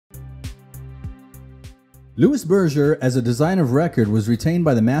Louis Berger, as a design of record, was retained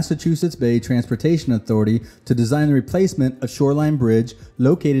by the Massachusetts Bay Transportation Authority to design the replacement of Shoreline Bridge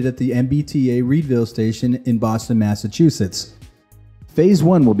located at the MBTA Readville Station in Boston, Massachusetts. Phase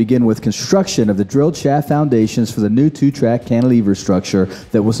 1 will begin with construction of the drilled shaft foundations for the new 2-track cantilever structure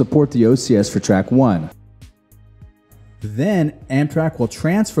that will support the OCS for Track 1. Then, Amtrak will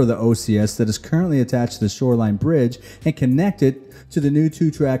transfer the OCS that is currently attached to the Shoreline Bridge and connect it to the new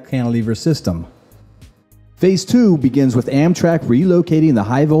 2-track cantilever system. Phase 2 begins with Amtrak relocating the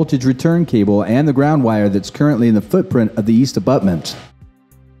high-voltage return cable and the ground wire that's currently in the footprint of the east abutment.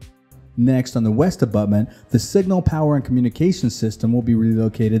 Next, on the west abutment, the signal, power, and communication system will be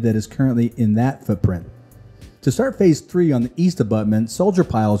relocated that is currently in that footprint. To start Phase 3 on the east abutment, soldier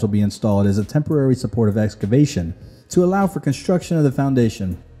piles will be installed as a temporary supportive excavation to allow for construction of the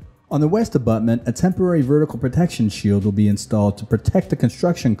foundation. On the west abutment, a temporary vertical protection shield will be installed to protect the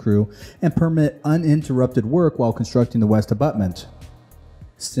construction crew and permit uninterrupted work while constructing the west abutment.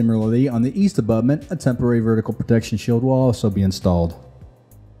 Similarly, on the east abutment, a temporary vertical protection shield will also be installed.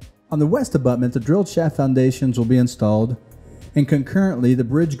 On the west abutment, the drilled shaft foundations will be installed, and concurrently the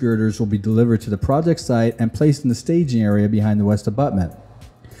bridge girders will be delivered to the project site and placed in the staging area behind the west abutment.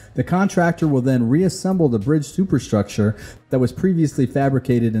 The contractor will then reassemble the bridge superstructure that was previously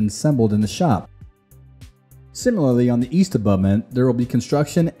fabricated and assembled in the shop. Similarly, on the east abutment, there will be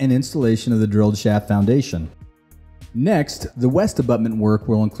construction and installation of the drilled shaft foundation. Next, the west abutment work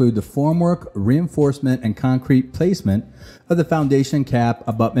will include the formwork, reinforcement, and concrete placement of the foundation cap,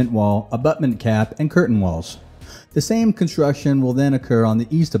 abutment wall, abutment cap, and curtain walls. The same construction will then occur on the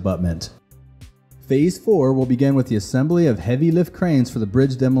east abutment. Phase 4 will begin with the assembly of heavy lift cranes for the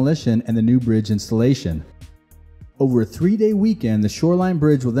bridge demolition and the new bridge installation. Over a 3-day weekend, the Shoreline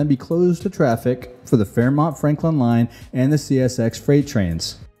Bridge will then be closed to traffic for the Fairmont-Franklin line and the CSX freight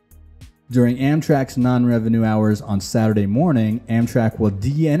trains. During Amtrak's non-revenue hours on Saturday morning, Amtrak will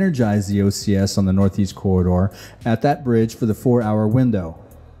de-energize the OCS on the Northeast Corridor at that bridge for the 4-hour window.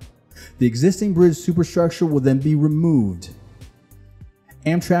 The existing bridge superstructure will then be removed.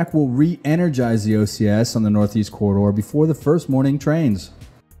 Amtrak will re-energize the OCS on the Northeast Corridor before the first morning trains.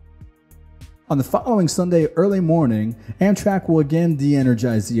 On the following Sunday early morning, Amtrak will again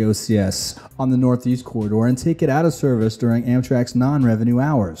de-energize the OCS on the Northeast Corridor and take it out of service during Amtrak's non-revenue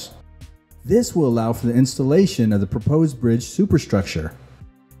hours. This will allow for the installation of the proposed bridge superstructure.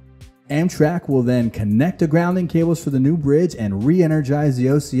 Amtrak will then connect the grounding cables for the new bridge and re-energize the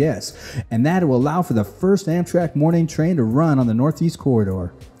OCS, and that will allow for the first Amtrak morning train to run on the Northeast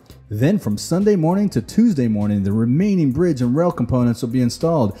Corridor. Then from Sunday morning to Tuesday morning, the remaining bridge and rail components will be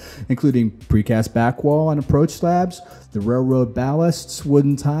installed, including precast back wall and approach slabs, the railroad ballasts,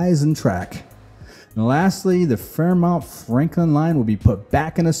 wooden ties, and track. And lastly, the Fairmont-Franklin line will be put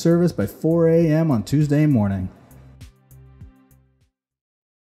back into service by 4 a.m. on Tuesday morning.